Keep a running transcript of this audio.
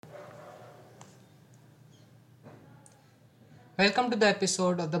Welcome to the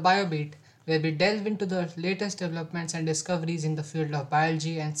episode of the BioBeat, where we delve into the latest developments and discoveries in the field of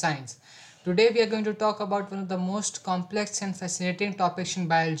biology and science. Today, we are going to talk about one of the most complex and fascinating topics in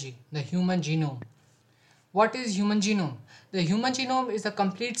biology, the human genome. What is human genome? The human genome is a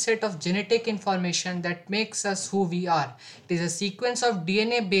complete set of genetic information that makes us who we are. It is a sequence of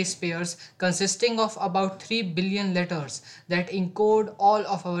DNA base pairs consisting of about 3 billion letters that encode all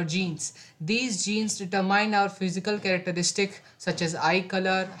of our genes. These genes determine our physical characteristics such as eye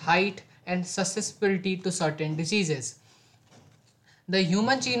color, height, and susceptibility to certain diseases. The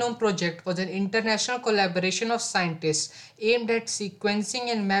Human Genome Project was an international collaboration of scientists aimed at sequencing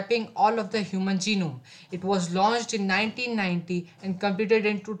and mapping all of the human genome. It was launched in 1990 and completed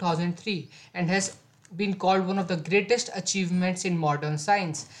in 2003 and has been called one of the greatest achievements in modern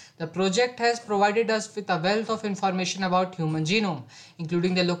science. The project has provided us with a wealth of information about human genome,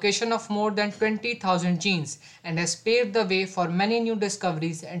 including the location of more than 20,000 genes, and has paved the way for many new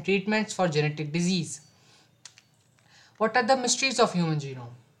discoveries and treatments for genetic disease. What are the mysteries of human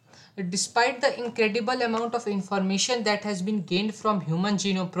genome? Despite the incredible amount of information that has been gained from Human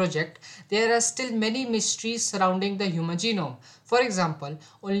Genome Project, there are still many mysteries surrounding the human genome. For example,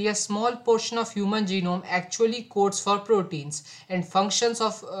 only a small portion of human genome actually codes for proteins, and functions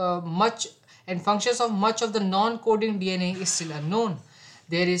of much of the non-coding DNA is still unknown.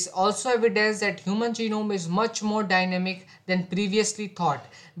 There is also evidence that human genome is much more dynamic than previously thought,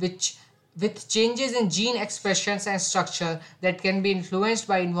 which with changes in gene expressions and structure that can be influenced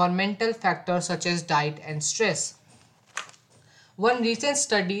by environmental factors such as diet and stress. One recent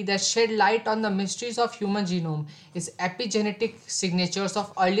study that shed light on the mysteries of human genome is epigenetic signatures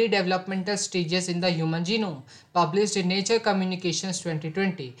of early developmental stages in the human genome, published in Nature Communications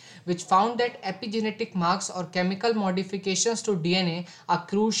 2020, which found that epigenetic marks or chemical modifications to DNA are a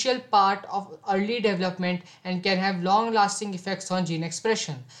crucial part of early development and can have long-lasting effects on gene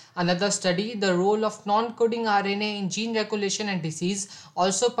expression. Another study, the role of non-coding RNA in gene regulation and disease,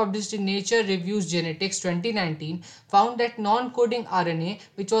 also published in Nature Reviews Genetics 2019, found that non-coding RNA,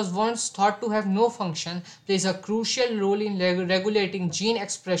 which was once thought to have no function, plays a crucial role in regulating gene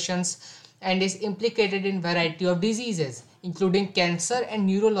expressions and is implicated in a variety of diseases, including cancer and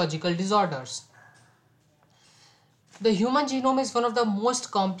neurological disorders. The human genome is one of the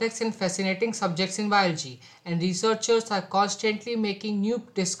most complex and fascinating subjects in biology, and researchers are constantly making new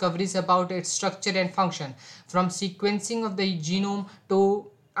discoveries about its structure and function, from sequencing of the genome to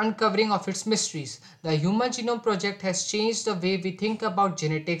uncovering of its mysteries. The Human Genome Project has changed the way we think about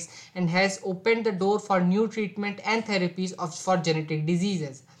genetics and has opened the door for new treatment and therapies for genetic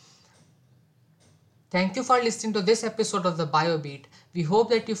diseases. Thank you for listening to this episode of the BioBeat. We hope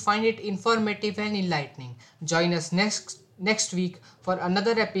that you find it informative and enlightening. Join us next week for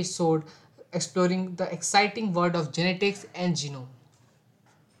another episode exploring the exciting world of genetics and genome.